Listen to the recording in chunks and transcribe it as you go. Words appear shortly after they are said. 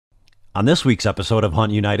On this week's episode of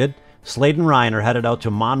Hunt United, Slade and Ryan are headed out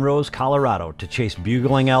to Montrose, Colorado to chase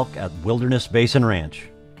bugling elk at Wilderness Basin Ranch.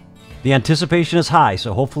 The anticipation is high,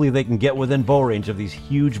 so hopefully they can get within bow range of these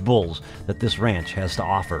huge bulls that this ranch has to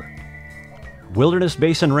offer. Wilderness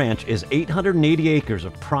Basin Ranch is 880 acres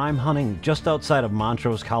of prime hunting just outside of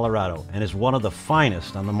Montrose, Colorado, and is one of the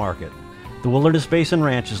finest on the market. The Wilderness Basin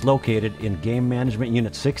Ranch is located in Game Management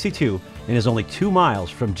Unit 62 and is only 2 miles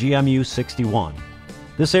from GMU 61.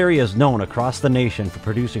 This area is known across the nation for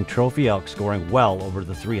producing trophy elk scoring well over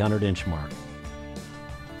the 300-inch mark.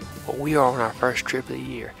 Well, we are on our first trip of the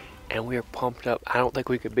year, and we are pumped up. I don't think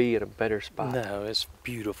we could be in a better spot. No, it's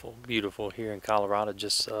beautiful, beautiful here in Colorado,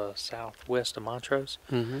 just southwest of Montrose.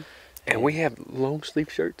 And we have long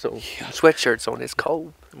sleeve shirts on, sweatshirts on. It's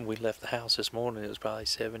cold. We left the house this morning. It was probably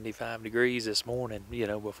 75 degrees this morning,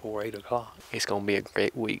 before 8 o'clock. It's going to be a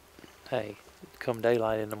great week. Hey, come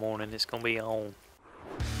daylight in the morning, it's going to be on.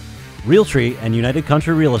 Realtree and United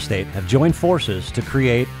Country Real Estate have joined forces to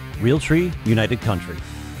create Realtree United Country.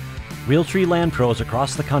 Realtree land pros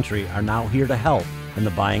across the country are now here to help in the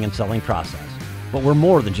buying and selling process. But we're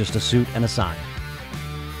more than just a suit and a sign.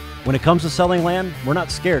 When it comes to selling land, we're not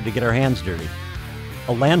scared to get our hands dirty.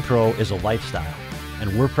 A land pro is a lifestyle,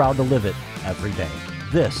 and we're proud to live it every day.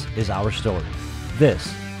 This is our story.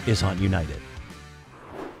 This is Hunt United.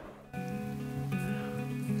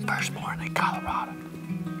 First morning in Colorado.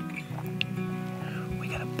 We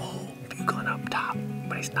got a bull bugling up top,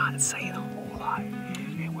 but he's not saying a whole lot.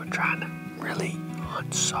 And we're trying to really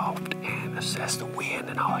hunt soft and assess the wind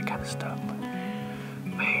and all that kind of stuff. But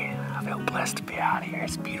man, I feel blessed to be out here.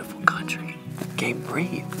 It's beautiful country. Can't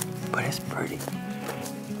breathe, but it's pretty.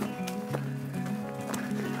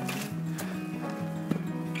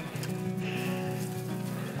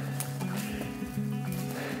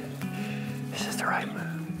 This is the right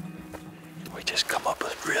move. We just come up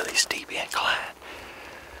a really steep incline.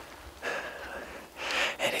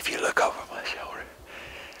 And if you look over my shoulder,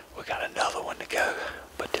 we got another one to go.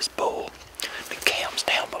 But this bull, the cam's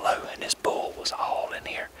down below, and this bull was all in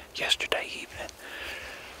here yesterday evening.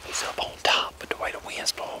 He's up on top, but the way the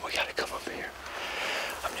wind's blowing, we gotta come up here.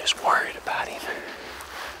 I'm just worried about him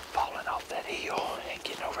falling off that hill and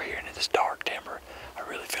getting over here into this dark timber. I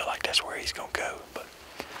really feel like that's where he's gonna go, but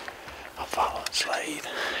I'm following Slade.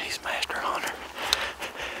 He's master hunter.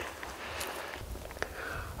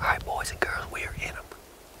 All right, boys and girls, we are in them.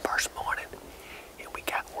 First morning, and we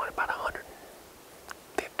got one about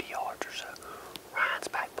 150 yards or so. Ryan's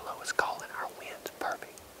back below us calling. Our wind's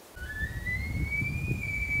perfect.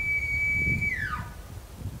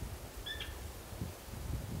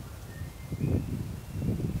 He's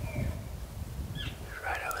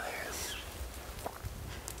right over there.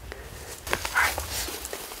 All right,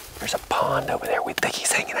 there's a pond over there. We think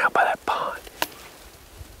he's hanging out by that pond.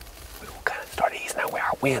 We will kind of start easing our way.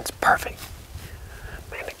 Our wind's perfect.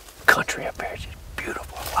 Man, the country up here is just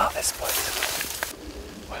beautiful. I love this place.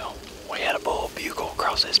 Well, we had a bull bugle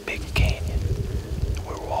across this big canyon.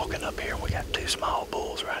 We were walking up here and we got 2 small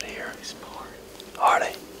bulls right here. Smart. Are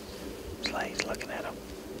they? Slade's looking at them.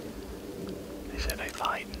 They said they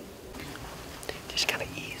fighting. Just kind of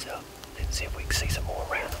ease up and see if we can see some more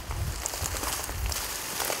around them.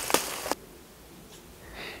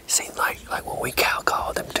 Seems like when we cow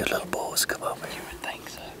called, them 2 little bulls come over. You would think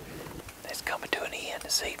so. It's coming to an end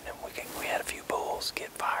this evening. We had a few bulls get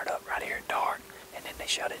fired up right here at dark, and then they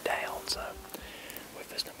shut it down, so we're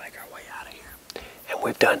just to make our way out of here. And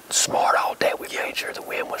we've done smart all day. We made sure the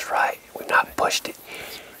wind was right. We've not pushed it.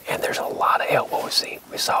 And there's a lot of elk. What we've seen,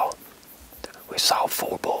 we saw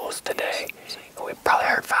 4 bulls today. And we probably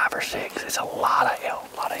heard 5 or 6. It's a lot of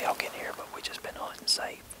elk in here, but we just been hunting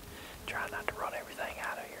safe, trying not to run everything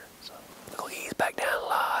out of here. So we're gonna ease back down the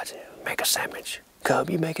lodge and make a sandwich. Cub,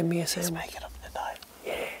 you making me a sandwich? He's making them tonight.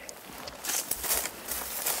 Yeah.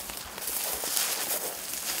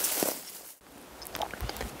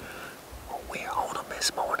 Well, we're on them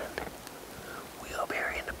this morning. We up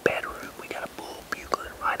here in the bedroom. We got a bull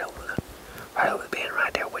bugling right over the bend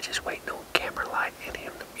right there. We're just waiting on camera light and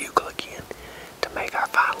him to bugle again to make our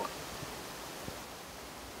final.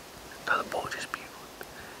 Another bull just bugled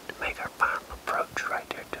to make our final approach right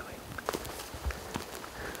there to him.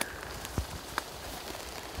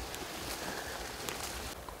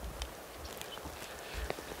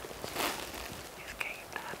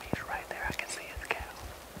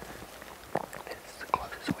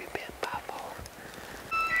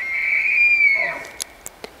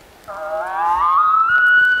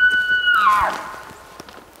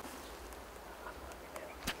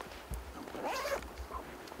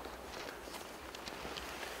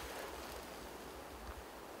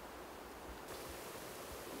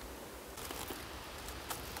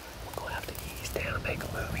 he's down to make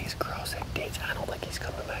a move. He's across that ditch. I don't think he's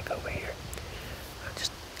coming back over here.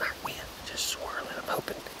 Our wind just swirling. I'm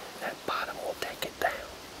hoping that bottom will take it down.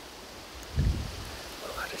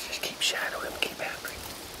 Well, I just keep shadowing him, keep after him.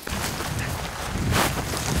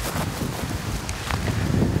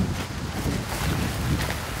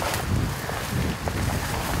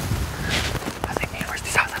 I think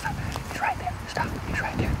stop. He's right there. Stop. He's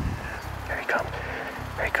right there. There he comes.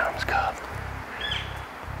 There he comes, cub.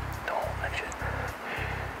 Don't let you.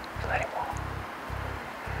 Just let him walk.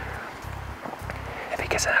 If he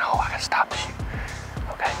gets in that hole, I gotta stop the shoot.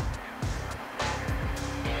 Okay?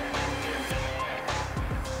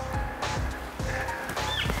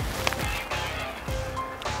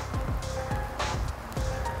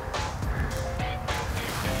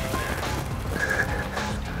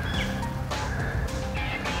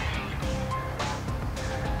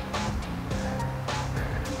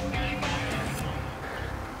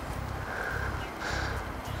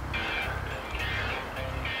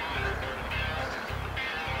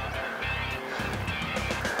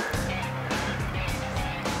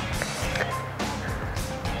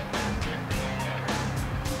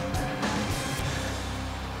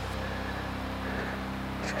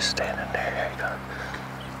 Standing there, there you go.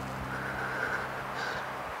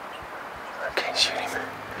 I can't shoot him.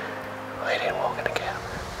 Well, he didn't walk in the gap.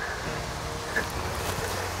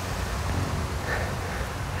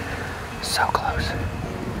 So close.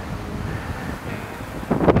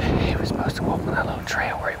 He was supposed to walk on that little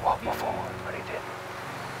trail where he walked before, but he didn't.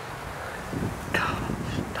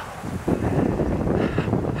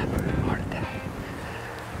 Heart attack.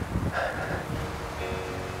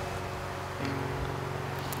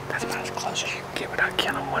 That's about as close as you can get without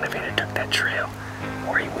killing one if he'd have took that trail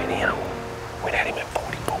where he went in on. We'd had him at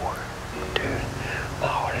 44. Dude, my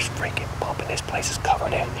heart is freaking pumping. This place is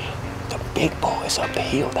covered in. The big bull is up the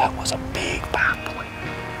hill. That was a big 5 point.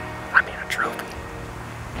 I mean, a trophy.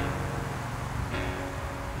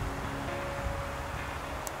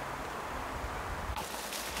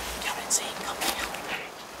 Y'all didn't see him come down.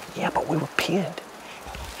 Yeah, but we were pinned.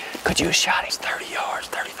 Could you have shot him? 30 yards,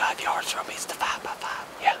 35 yards from me. It's the 5x5.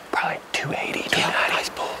 Yeah, probably 280, 290. Yeah, nice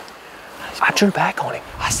bull. I drew back on him.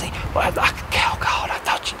 I see. Well, cow called. I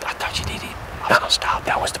thought you did it. I was gonna stop.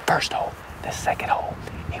 That was the first hole. The second hole,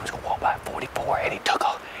 he was gonna walk by 44, and he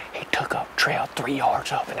took a trail 3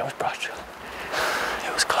 yards up, and there was brush.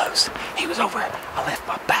 It was close. He was over. I left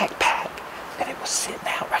my backpack, and it was sitting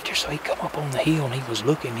out right there. So he come up on the hill, and he was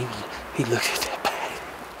looking. He looked at that bag.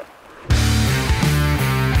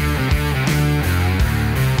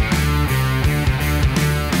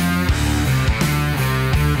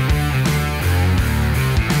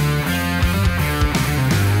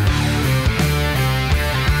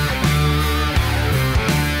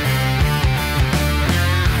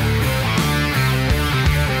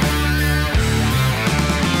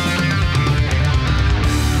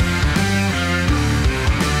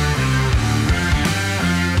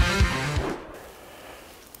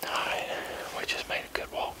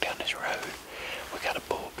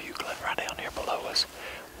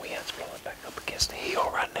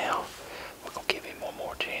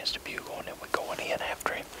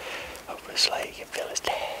 Slade can feel his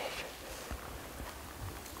tag.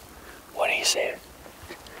 What do you say?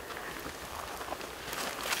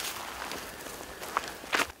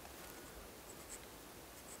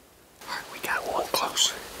 Alright, we got one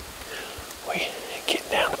close. We get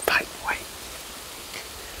down the pipe way.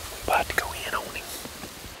 We about to go in on him.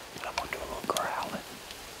 I'm gonna do a little growling.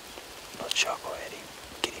 A little chuckle at him.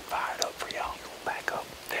 Get him fired up for y'all. Go back up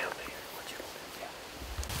down there. What you want? Yeah.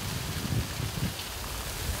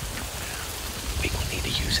 We gonna need to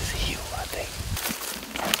use his heel, I think.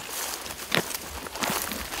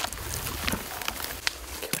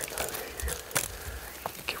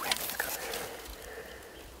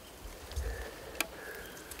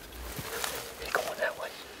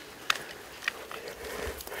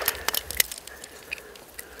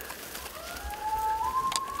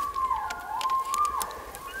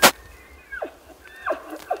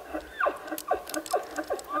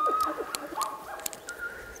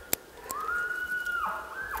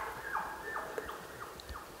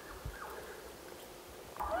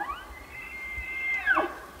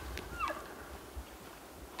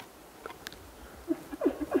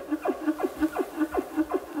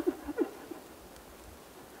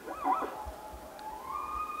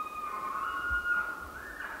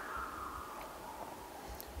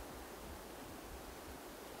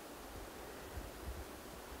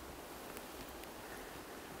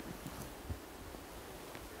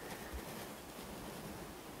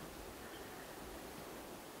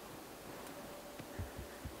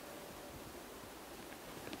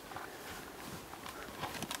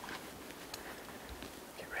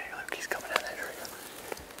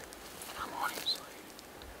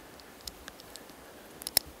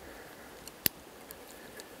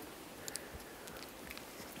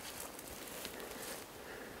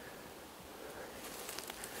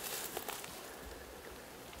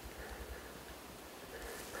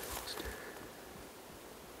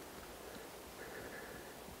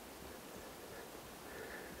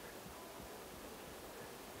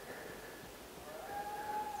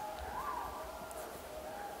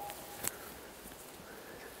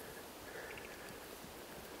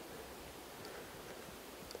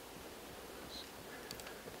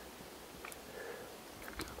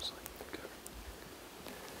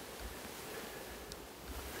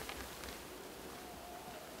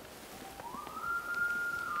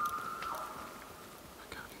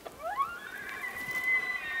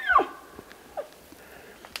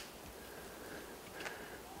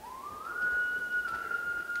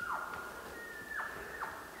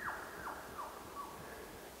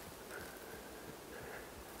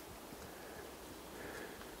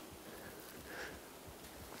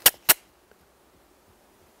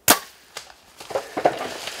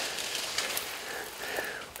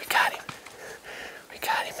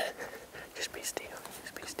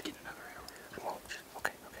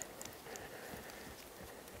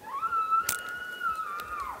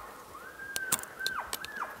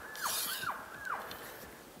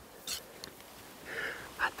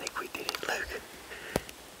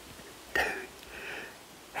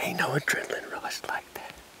 no adrenaline rush like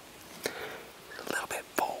that. A little bit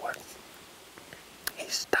forward. He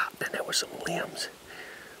stopped and there were some limbs,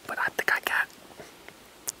 but I think I got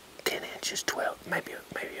 10 inches, 12, maybe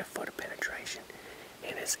a foot of penetration.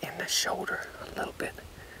 And it's in the shoulder a little bit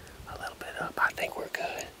up. I think we're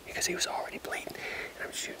good because he was already bleeding and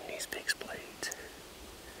I'm shooting these big blades.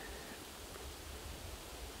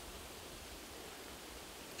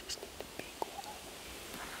 Just need to be quiet.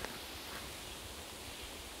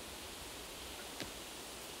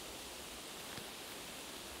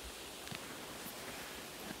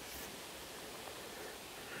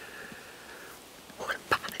 What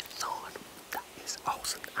about it, son? That is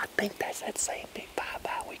awesome. I think that's that same big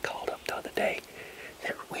bye-bye we called up the other day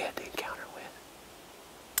that we had to encounter with.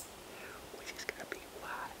 We just gotta be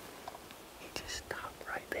quiet. He just stopped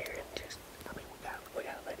right there and just, I mean, we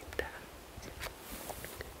gotta let him die.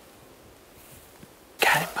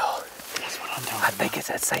 Got him, Bo. That's what I'm talking about. I think it's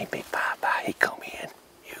that same big bye-bye. He come in,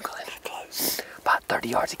 bugling close. About 30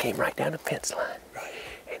 yards, he came right down the fence line. Right.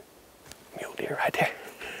 And mule deer right there.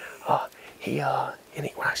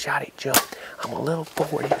 When I shot, he jumped. I'm a little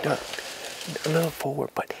forward, he ducked. A little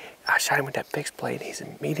forward, but I shot him with that fixed blade and he's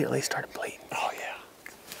immediately started bleeding. Oh yeah,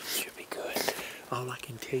 should be good. All I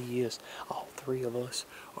can tell you is all three of us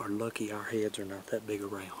are lucky our heads are not that big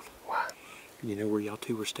around. Why? You know where y'all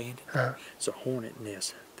two were standing? Huh? It's a hornet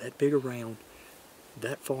nest. That big around,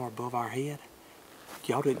 that far above our head,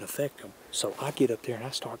 y'all didn't affect them. So I get up there and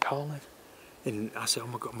I start calling. And I said,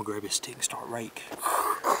 I'm gonna grab his stick and start rake.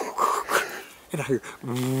 And I hear,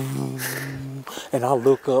 and I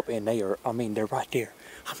look up and they're right there.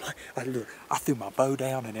 I'm like, I threw my bow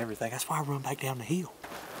down and everything. That's why I run back down the hill.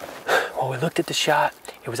 Well, we looked at the shot.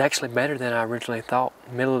 It was actually better than I originally thought.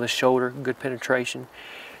 Middle of the shoulder, good penetration.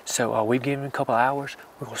 So we've given him a couple hours.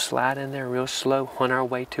 We're gonna slide in there real slow, hunt our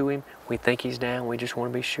way to him. We think he's down. We just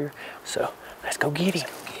want to be sure. So let's go get him.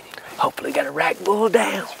 Hopefully got a rack bull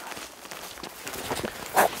down.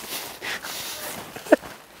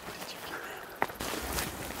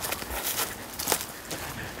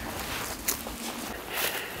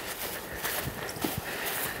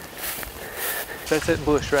 That's that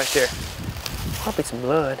bush right there. Probably some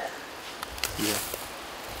blood. Yeah.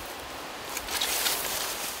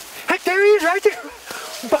 Heck, there he is right there.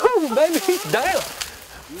 Boom, baby, he's down.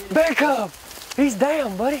 Bear cub, he's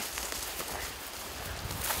down, buddy.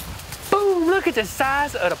 Boom, look at the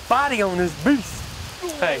size of the body on this beast.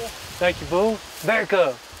 Hey, thank you, bull. Bear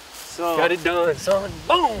cub. So, got it done, son.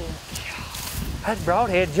 Boom. That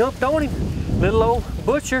broadhead jumped on him. Little old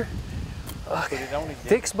butcher.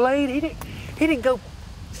 Fixed blade, he didn't go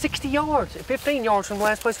 60 yards, 15 yards from the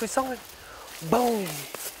last place we saw him. Boom.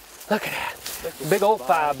 Look at that. Big old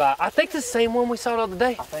 5-by. I think it's the same one we saw the other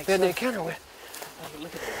day. I think we had so. the encounter with.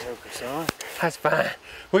 Look at that joker, son. That's fine.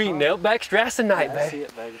 We can nail back Strass tonight, baby. That's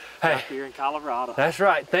it, baby. Hey. Right here in Colorado. That's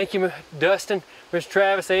right. Thank you, Dustin, Mr.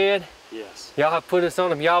 Travis, Ed. Yes. Y'all have put us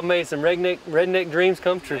on them. Y'all made some redneck dreams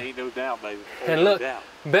come true. Ain't no doubt, baby. And look,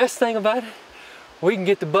 best thing about it, we can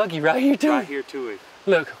get the buggy right here to him. Right here to it.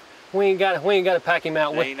 Look, we ain't got to pack him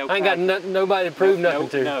out. I ain't got nobody to prove nothing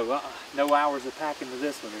to. No hours of packing to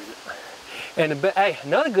this one, is it? And hey,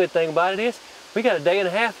 another good thing about it is we got a day and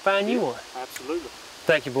a half to find you one. Absolutely.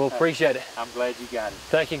 Thank you, boy. Appreciate it. I'm glad you got it.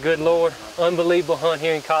 Thank you, good Lord. Unbelievable hunt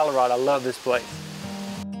here in Colorado. I love this place.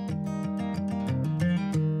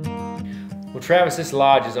 Well, Travis, this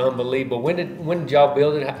lodge is unbelievable. When did y'all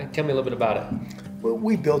build it? Tell me a little bit about it. Well,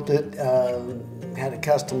 we built it, had it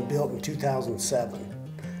custom built in 2007,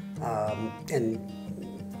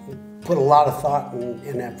 and put a lot of thought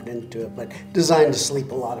and effort into it, but designed to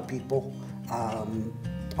sleep a lot of people.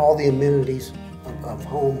 All the amenities of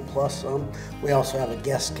home plus some. We also have a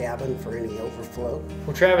guest cabin for any overflow.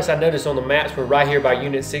 Well, Travis, I noticed on the maps we're right here by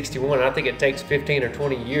Unit 61, and I think it takes 15 or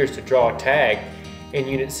 20 years to draw a tag in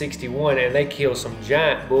Unit 61, and they kill some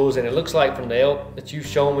giant bulls, and it looks like from the elk that you've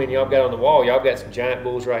shown me and y'all got on the wall, y'all got some giant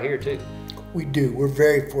bulls right here too. We do. We're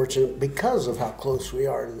very fortunate because of how close we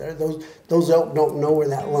are to there. Those elk don't know where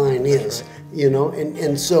that line is, you know,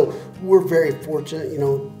 and so we're very fortunate, you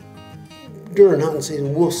know. During hunting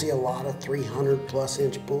season, we'll see a lot of 300+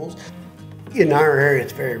 inch bulls. In our area,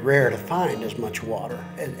 it's very rare to find as much water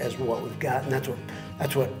as what we've got, and that's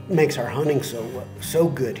what makes our hunting so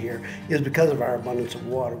good here, is because of our abundance of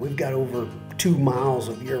water. We've got over 2 miles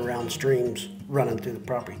of year-round streams running through the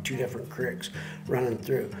property, 2 different creeks running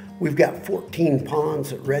through. We've got 14 ponds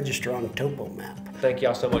that register on a topo map. Thank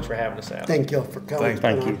y'all so much for having us out. Thank y'all for coming.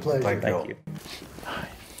 Thank you. Pleasure. Thank you.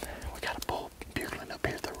 We got a bull bugling up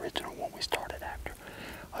here, the original one we started after.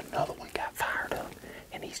 Another one got fired up,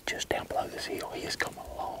 and he's just down below this hill. He has come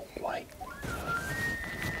a long way.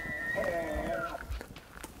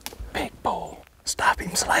 Stop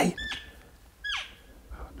him, Slade.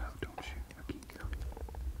 Oh no, don't shoot. I keep coming.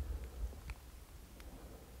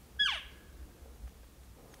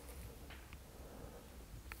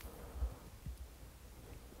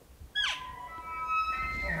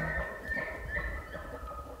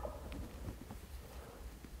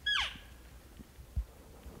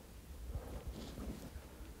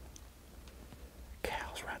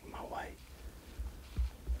 Cow's right in my way.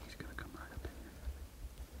 He's gonna come right up in here.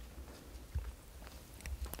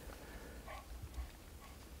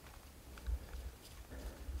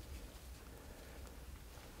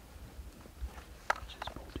 Just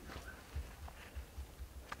hold your left.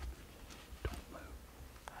 Don't move.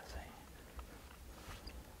 I see.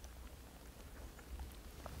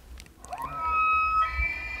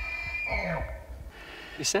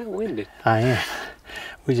 You sound winded. I am.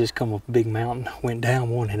 We just come up a big mountain, went down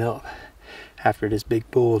one and up after this big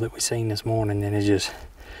bull that we seen this morning, and it just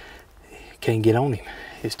can't get on him.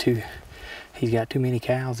 He's got too many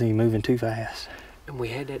cows and he's moving too fast. And we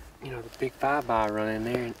had that, you know, the big 5x running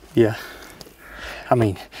there. And Yeah. I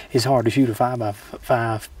mean, it's hard to shoot a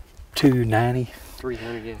 5x5 290.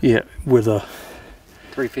 300, yeah. Yeah, with a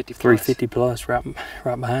 350 plus. 350 plus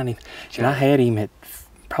right behind him. And I had him at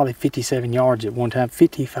probably 57 yards at one time,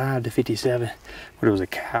 55 to 57, but it was a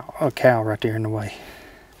cow right there in the way.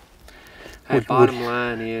 Hey, bottom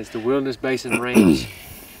line is the Wilderness Basin Ranch,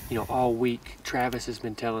 you know, all week Travis has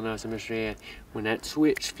been telling us, and Mr. Ed, when that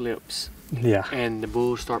switch flips Yeah. and the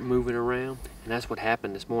bulls start moving around, and that's what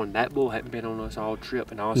happened this morning. That bull hadn't been on us all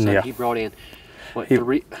trip, and all of a sudden Yeah. he brought in, what, It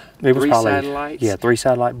three was probably, satellites? Yeah, 3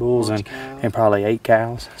 satellite bulls Bunch and, of cows. and probably 8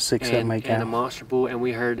 cows, 6, 7, 8 and a cows. monster bull, and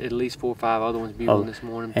we heard at least 4 or 5 other ones bugling this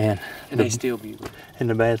morning, And they still bugling. and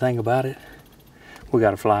the bad thing about it, we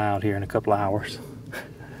got to fly out here in a couple of hours.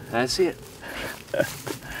 That's it.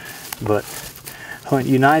 But Hunt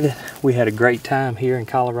United, we had a great time here in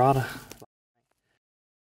Colorado.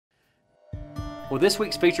 Well, this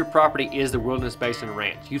week's featured property is the Wilderness Basin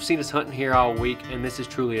Ranch. You've seen us hunting here all week, and this is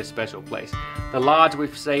truly a special place. The lodge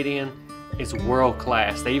we've stayed in is world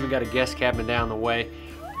class. They even got a guest cabin down the way.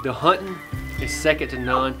 The hunting is second to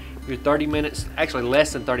none. You're 30 minutes, actually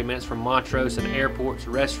less than 30 minutes from Montrose and airports,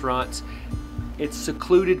 restaurants. It's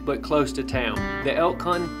secluded but close to town. The elk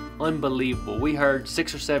hunting, unbelievable. We heard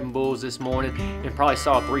 6 or 7 bulls this morning and probably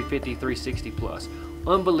saw 350, 360 plus.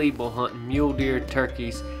 Unbelievable hunting, mule deer,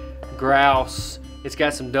 turkeys, grouse. It's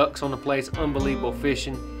got some ducks on the place, unbelievable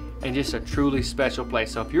fishing, and just a truly special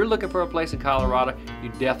place. So if you're looking for a place in Colorado, you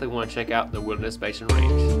definitely want to check out the Wilderness Basin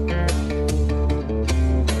Ranch.